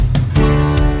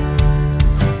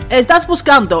¿Estás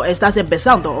buscando, estás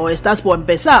empezando o estás por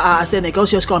empezar a hacer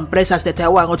negocios con empresas de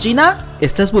Taiwán o China?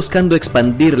 ¿Estás buscando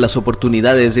expandir las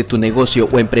oportunidades de tu negocio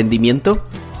o emprendimiento?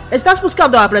 ¿Estás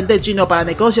buscando aprender chino para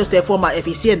negocios de forma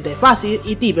eficiente, fácil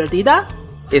y divertida?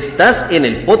 Estás en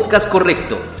el podcast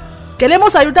correcto.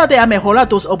 Queremos ayudarte a mejorar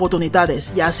tus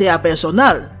oportunidades, ya sea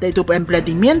personal, de tu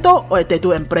emprendimiento o de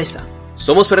tu empresa.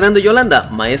 Somos Fernando y Yolanda,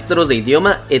 maestros de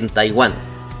idioma en Taiwán.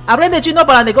 Aprende chino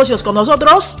para negocios con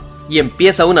nosotros y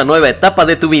empieza una nueva etapa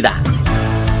de tu vida.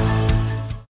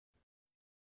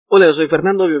 Hola, yo soy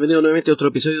Fernando, bienvenido nuevamente a otro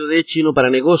episodio de Chino para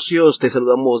Negocios. Te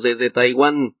saludamos desde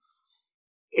Taiwán.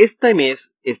 Este mes,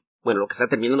 lo que está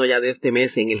terminando ya de este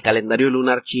mes en el calendario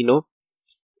lunar chino,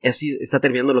 así está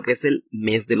terminando lo que es el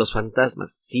mes de los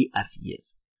fantasmas. Sí, así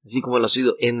es. Así como lo ha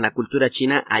sido en la cultura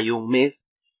china, hay un mes,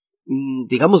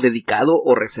 digamos, dedicado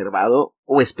o reservado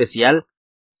o especial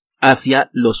hacia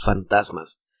los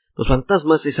fantasmas. Los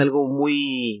fantasmas es algo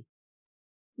muy,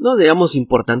 no digamos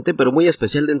importante, pero muy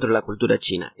especial dentro de la cultura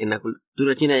china. En la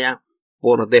cultura china ya,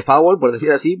 por default, por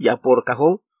decir así, ya por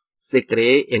cajón, se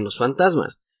cree en los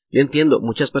fantasmas. Yo entiendo,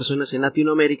 muchas personas en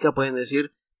Latinoamérica pueden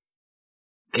decir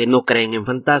que no creen en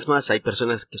fantasmas, hay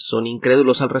personas que son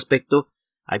incrédulos al respecto,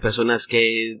 hay personas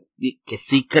que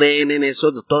sí creen en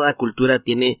eso. Toda cultura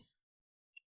tiene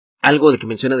algo de que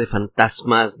menciona de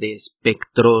fantasmas, de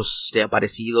espectros, de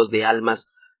aparecidos, de almas.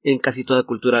 En casi toda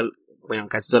cultura, en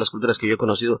casi todas las culturas que yo he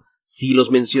conocido, sí los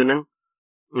mencionan.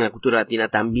 En la cultura latina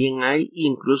también hay,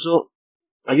 incluso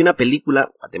hay una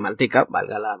película guatemalteca,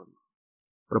 valga la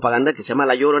propaganda, que se llama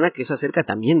La Llorona, que es acerca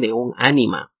también de un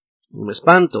ánima, un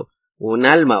espanto, un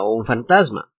alma o un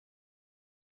fantasma.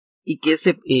 Y que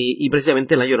y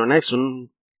precisamente La Llorona es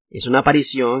una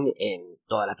aparición en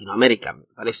toda Latinoamérica, me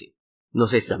parece. No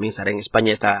sé si también estará en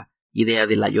España esta idea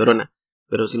de La Llorona,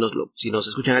 pero si nos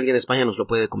escuchan alguien en España nos lo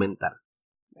puede comentar.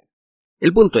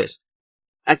 El punto es,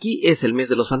 aquí es el mes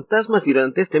de los fantasmas y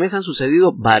durante este mes han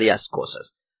sucedido varias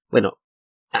cosas. Bueno,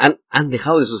 han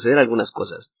dejado de suceder algunas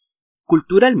cosas.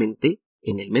 Culturalmente,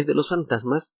 en el mes de los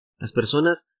fantasmas, las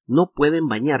personas no pueden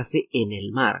bañarse en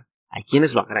el mar. Hay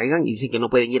quienes lo agregan y dicen que no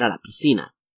pueden ir a la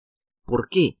piscina. ¿Por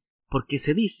qué? Porque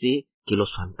se dice que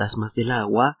los fantasmas del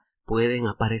agua pueden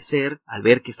aparecer al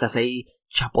ver que estás ahí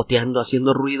chapoteando,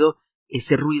 haciendo ruido.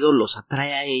 Ese ruido los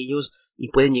atrae a ellos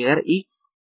y pueden llegar y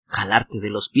jalarte de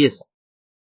los pies.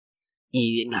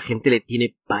 Y la gente le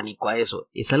tiene pánico a eso.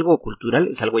 Es algo cultural,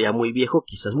 es algo ya muy viejo.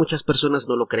 Quizás muchas personas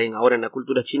no lo creen ahora en la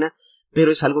cultura china,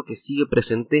 pero es algo que sigue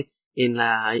presente en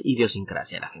la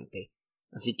idiosincrasia de la gente.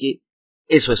 Así que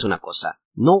eso es una cosa.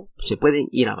 No se pueden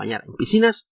ir a bañar en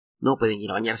piscinas, no pueden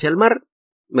ir a bañarse al mar.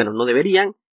 Bueno, no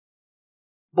deberían,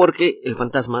 porque los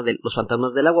fantasmas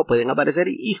del agua pueden aparecer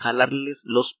y jalarles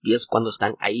los pies cuando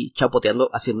están ahí chapoteando,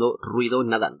 haciendo ruido,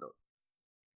 nadando.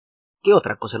 ¿Qué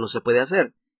otra cosa no se puede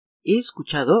hacer? He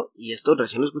escuchado, y esto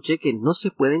recién lo escuché, que no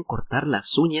se pueden cortar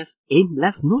las uñas en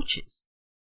las noches.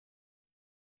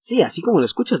 Sí, así como lo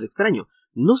escuchas de extraño.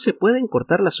 No se pueden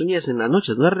cortar las uñas en las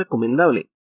noches, no es recomendable.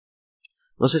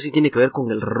 No sé si tiene que ver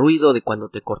con el ruido de cuando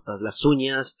te cortas las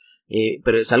uñas,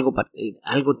 pero es algo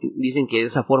dicen que de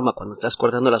esa forma, cuando estás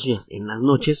cortando las uñas en las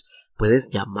noches, puedes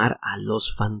llamar a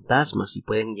los fantasmas y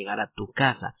pueden llegar a tu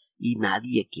casa, y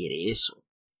nadie quiere eso.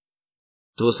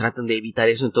 Todos tratan de evitar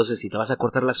eso. Entonces, si te vas a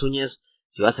cortar las uñas,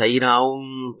 si vas a ir a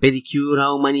un pedicure,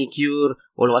 a un manicure,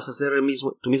 o lo vas a hacer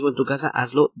tú mismo en tu casa,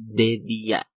 hazlo de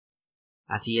día.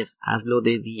 Así es, hazlo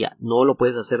de día, no lo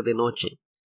puedes hacer de noche.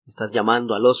 Estás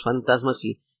llamando a los fantasmas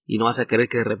y no vas a querer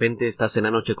que de repente estás en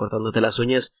la noche cortándote las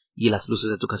uñas y las luces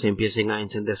de tu casa empiecen a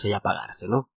encenderse y apagarse,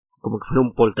 ¿no? Como que fuera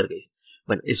un poltergeist.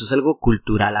 Bueno, eso es algo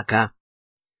cultural acá.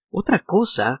 Otra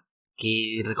cosa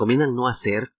que recomiendan no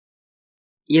hacer,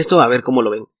 y esto a ver cómo lo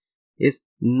ven, es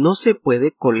no se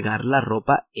puede colgar la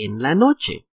ropa en la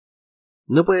noche.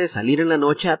 No puedes salir en la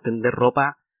noche a tender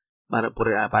ropa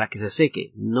para que se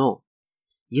seque, no.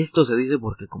 Y esto se dice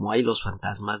porque como hay los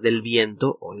fantasmas del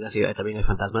viento, o en la ciudad también hay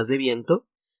fantasmas de viento,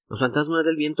 los fantasmas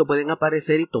del viento pueden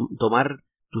aparecer y tomar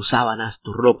tus sábanas,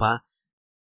 tu ropa,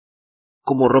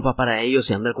 como ropa para ellos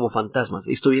y andar como fantasmas.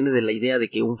 Esto viene de la idea de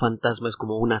que un fantasma es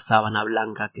como una sábana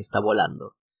blanca que está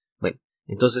volando. Bueno,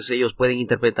 entonces ellos pueden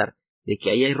interpretar de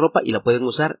que ahí hay ropa y la pueden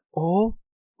usar, o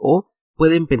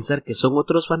pueden pensar que son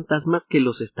otros fantasmas que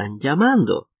los están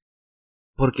llamando,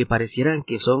 porque parecieran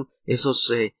que son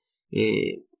esos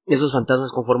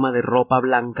fantasmas con forma de ropa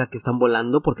blanca que están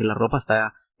volando, porque la ropa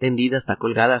está tendida, está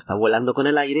colgada, está volando con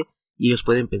el aire, y ellos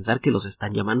pueden pensar que los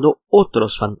están llamando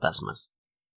otros fantasmas.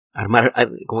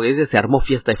 Como dice, se armó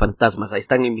fiesta de fantasmas, ahí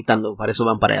están invitando, para eso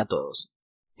van para allá todos.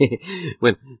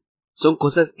 Bueno, son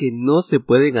cosas que no se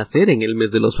pueden hacer en el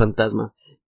mes de los fantasmas.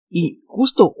 Y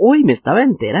justo hoy me estaba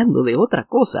enterando de otra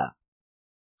cosa.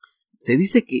 Se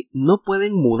dice que no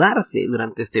pueden mudarse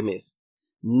durante este mes.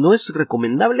 No es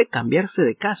recomendable cambiarse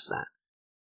de casa.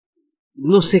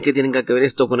 No sé qué tienen que ver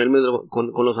esto con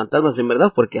con los fantasmas en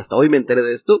verdad, porque hasta hoy me enteré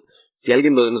de esto. Si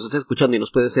alguien nos está escuchando y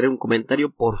nos puede hacer un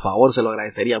comentario, por favor, se lo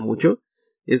agradecería mucho.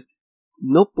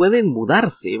 No pueden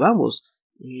mudarse, vamos.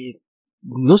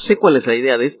 No sé cuál es la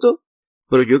idea de esto,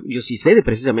 pero yo sí sé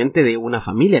precisamente de una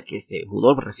familia que se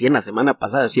mudó recién la semana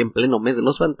pasada, así en pleno mes de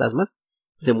los fantasmas.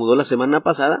 Se mudó la semana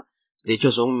pasada, de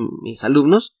hecho son mis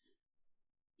alumnos,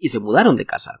 y se mudaron de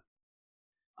casa.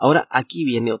 Ahora aquí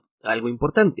viene algo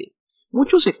importante.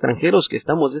 Muchos extranjeros que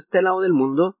estamos de este lado del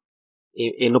mundo,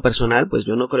 en lo personal, pues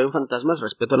yo no creo en fantasmas,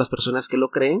 respeto a las personas que lo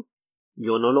creen,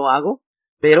 yo no lo hago,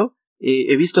 pero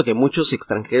he visto que muchos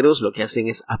extranjeros lo que hacen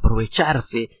es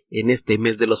aprovecharse en este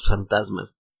mes de los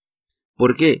fantasmas.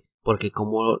 ¿Por qué? Porque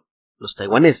como los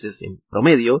taiwaneses en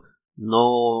promedio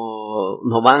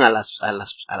no van a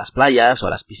las playas o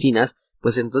a las piscinas,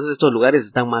 pues entonces estos lugares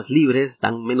están más libres,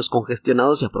 están menos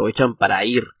congestionados y aprovechan para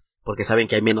ir, porque saben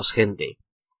que hay menos gente.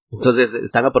 Entonces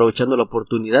están aprovechando la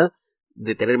oportunidad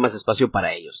de tener más espacio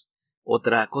para ellos.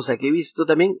 Otra cosa que he visto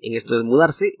también en esto de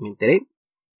mudarse, me enteré,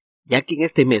 ya que en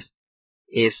este mes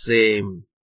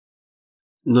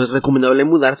no es recomendable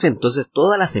mudarse, entonces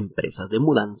todas las empresas de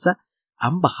mudanza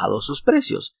han bajado sus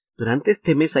precios. Durante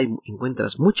este mes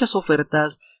encuentras muchas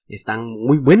ofertas, están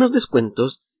muy buenos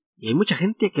descuentos y hay mucha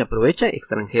gente que aprovecha,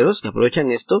 extranjeros que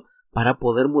aprovechan esto para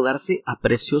poder mudarse a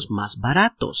precios más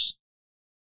baratos.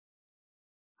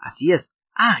 Así es.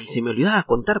 Y se me olvidaba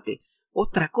contarte.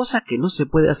 Otra cosa que no se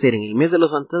puede hacer en el mes de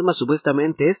los fantasmas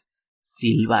supuestamente es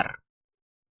silbar.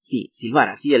 Sí, silbar,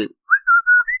 así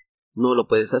no lo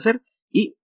puedes hacer.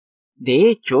 Y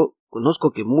de hecho,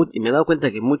 conozco y me he dado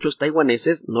cuenta que muchos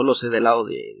taiwaneses, no lo sé del lado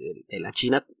de la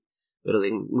China, pero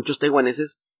de muchos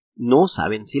taiwaneses no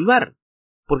saben silbar,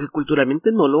 porque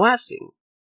culturalmente no lo hacen.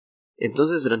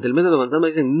 Entonces, durante el mes de los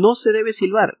fantasmas dicen, no se debe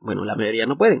silbar. Bueno, la mayoría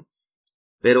no pueden.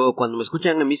 Pero cuando me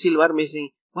escuchan a mí silbar me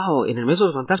dicen, wow, en el mes de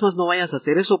los fantasmas no vayas a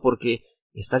hacer eso porque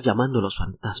estás llamando a los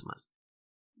fantasmas.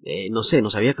 No sé,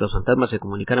 no sabía que los fantasmas se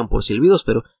comunicaran por silbidos,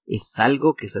 pero es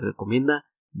algo que se recomienda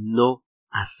no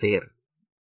hacer.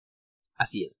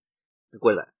 Así es.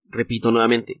 Recuerda, repito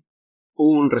nuevamente,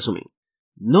 un resumen.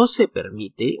 No se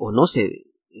permite o no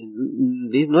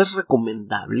es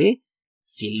recomendable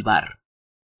silbar.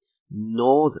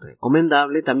 No es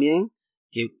recomendable también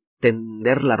que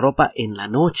tender la ropa en la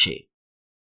noche.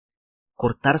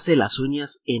 Cortarse las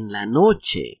uñas en la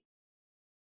noche.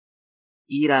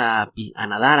 Ir a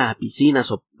nadar a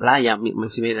piscinas o playa,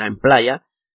 si me en playa,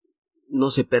 no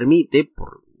se permite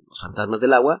por los fantasmas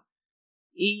del agua.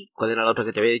 Y, ¿cuál era la otra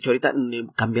que te había dicho ahorita?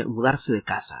 Mudarse de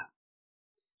casa.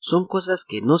 Son cosas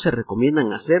que no se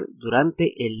recomiendan hacer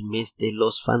durante el mes de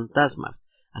los fantasmas.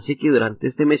 Así que durante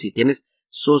este mes, si tienes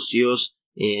socios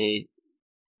de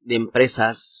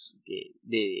empresas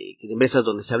de empresas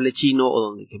donde se hable chino o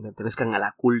donde que pertenezcan a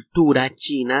la cultura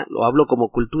china, lo hablo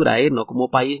como cultura, no como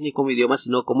país ni como idioma,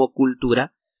 sino como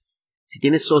cultura. Si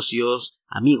tienes socios,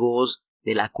 amigos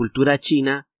de la cultura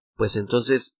china, pues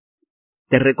entonces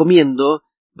te recomiendo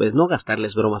pues no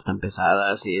gastarles bromas tan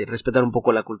pesadas, respetar un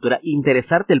poco la cultura,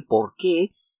 interesarte el por qué,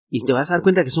 y te vas a dar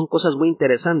cuenta que son cosas muy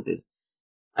interesantes.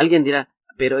 Alguien dirá,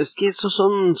 pero es que eso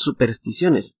son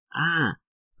supersticiones.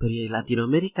 Pero en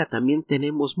Latinoamérica también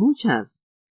tenemos muchas.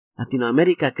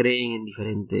 Latinoamérica creen en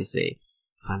diferentes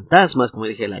fantasmas, como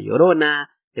dije, la Llorona,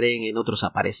 creen en otros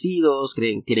aparecidos,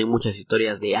 tienen muchas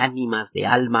historias de ánimas, de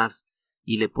almas,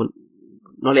 y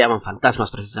no le llaman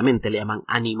fantasmas precisamente, le llaman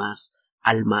ánimas,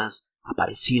 almas,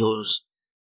 aparecidos.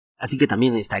 Así que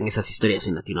también están esas historias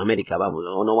en Latinoamérica, vamos,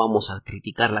 no vamos a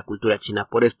criticar la cultura china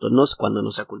por esto, no es cuando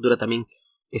nuestra cultura también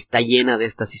está llena de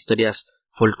estas historias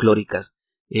folclóricas.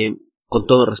 Con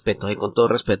todo respeto,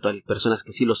 hay personas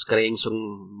que sí los creen, son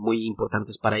muy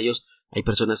importantes para ellos, hay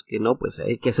personas que no, pues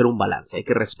hay que hacer un balance, hay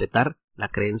que respetar la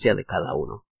creencia de cada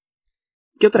uno.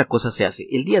 ¿Qué otra cosa se hace?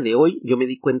 El día de hoy yo me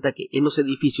di cuenta que en los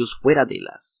edificios fuera de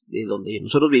donde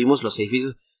nosotros vivimos, los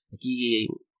edificios, aquí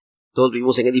todos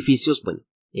vivimos en edificios, bueno,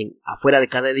 afuera de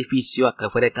cada edificio, acá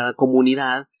afuera de cada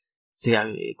comunidad, se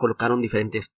colocaron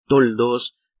diferentes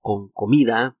toldos con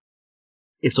comida.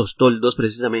 Esos toldos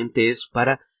precisamente es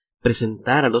para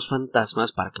presentar a los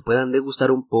fantasmas para que puedan degustar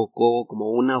un poco,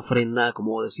 como una ofrenda,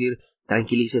 como decir,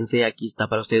 tranquilícense, aquí está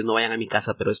para ustedes, no vayan a mi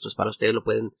casa, pero esto es para ustedes, lo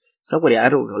pueden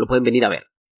saborear o lo pueden venir a ver.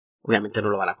 Obviamente no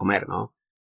lo van a comer, ¿no?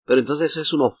 Pero entonces eso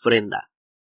es una ofrenda.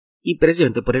 Y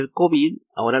precisamente por el COVID,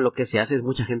 ahora lo que se hace es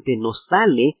mucha gente no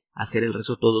sale a hacer el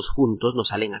rezo todos juntos, no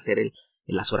salen a hacer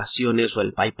las oraciones o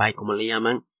el pai pai como le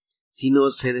llaman,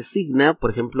 sino se designa,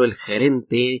 por ejemplo, el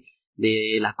gerente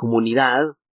de la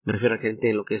comunidad. Me refiero al gerente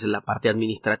de lo que es la parte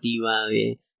administrativa,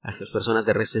 de las personas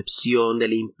de recepción, de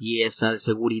limpieza, de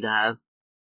seguridad,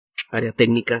 área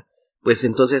técnica. Pues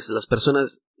entonces estas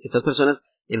personas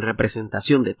en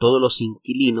representación de todos los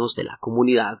inquilinos de la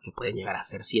comunidad, que pueden llegar a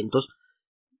ser cientos,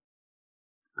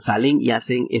 salen y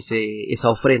hacen esa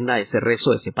ofrenda, ese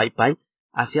rezo, ese pai pai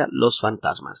hacia los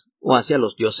fantasmas o hacia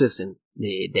los dioses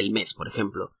del mes, por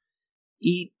ejemplo.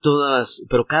 Y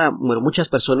muchas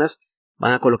personas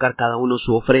van a colocar cada uno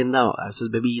su ofrenda, a veces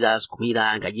bebidas,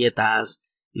 comida, galletas,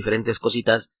 diferentes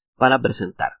cositas para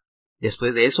presentar.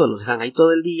 Después de eso los dejan ahí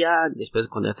todo el día. Después,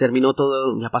 cuando ya terminó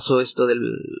todo, ya pasó esto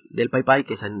del pai pai,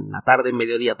 que es en la tarde,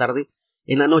 mediodía tarde.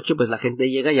 En la noche pues la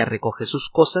gente llega y ya recoge sus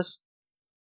cosas.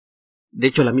 De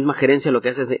hecho, la misma gerencia lo que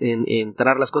hace es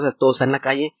entrar las cosas, todo está en la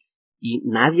calle y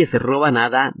nadie se roba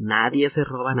nada,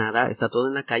 está todo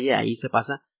en la calle, ahí se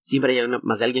pasa. Siempre hay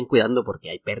más de alguien cuidando porque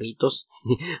hay perritos,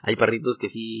 hay perritos que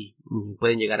sí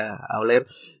pueden llegar a oler.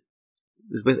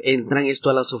 Después entran esto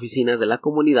a las oficinas de la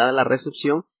comunidad, a la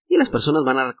recepción, y las personas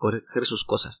van a recoger sus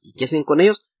cosas. ¿Y qué hacen con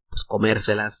ellos? Pues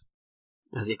comérselas.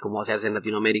 Así como se hace en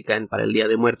Latinoamérica para el Día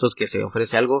de Muertos, que se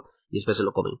ofrece algo y después se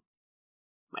lo comen.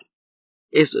 Bueno,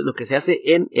 esto es lo que se hace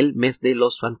en el mes de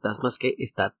los fantasmas, que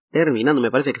está terminando.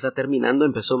 Me parece que está terminando,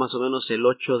 empezó más o menos el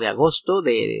 8 de agosto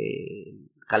del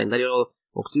calendario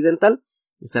occidental.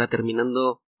 Estará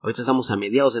terminando, ahorita estamos a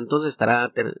mediados, entonces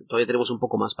todavía tenemos un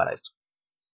poco más para esto.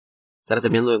 Estará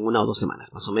terminando en 1 o 2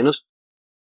 semanas, más o menos,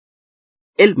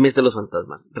 el mes de los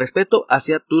fantasmas. Respeto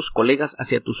hacia tus colegas,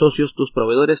 hacia tus socios, tus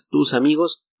proveedores, tus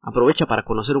amigos. Aprovecha para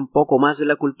conocer un poco más de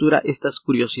la cultura, estas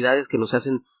curiosidades que nos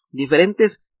hacen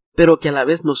diferentes, pero que a la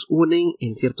vez nos unen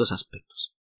en ciertos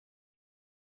aspectos.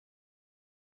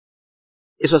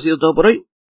 Eso ha sido todo por hoy.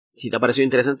 Si te ha parecido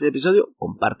interesante el episodio,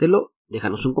 compártelo,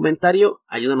 déjanos un comentario,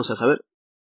 ayúdanos a saber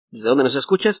desde dónde nos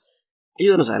escuchas,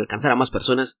 ayúdanos a alcanzar a más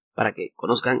personas para que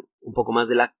conozcan un poco más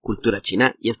de la cultura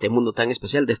china y este mundo tan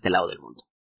especial de este lado del mundo.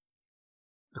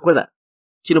 Recuerda,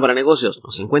 Chino para Negocios,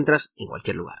 nos encuentras en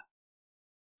cualquier lugar.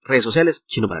 Redes sociales,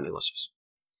 Chino para Negocios.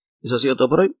 Eso ha sido todo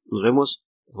por hoy, nos vemos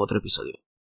en otro episodio.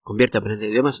 Convierte a aprender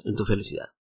idiomas en tu felicidad.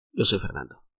 Yo soy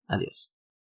Fernando. Adiós.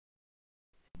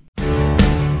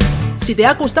 Si te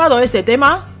ha gustado este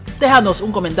tema, déjanos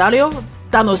un comentario,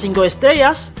 danos 5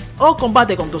 estrellas o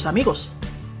comparte con tus amigos.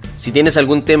 Si tienes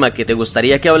algún tema que te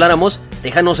gustaría que habláramos,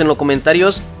 déjanos en los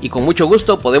comentarios y con mucho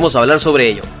gusto podemos hablar sobre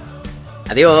ello.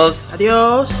 Adiós.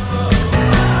 Adiós.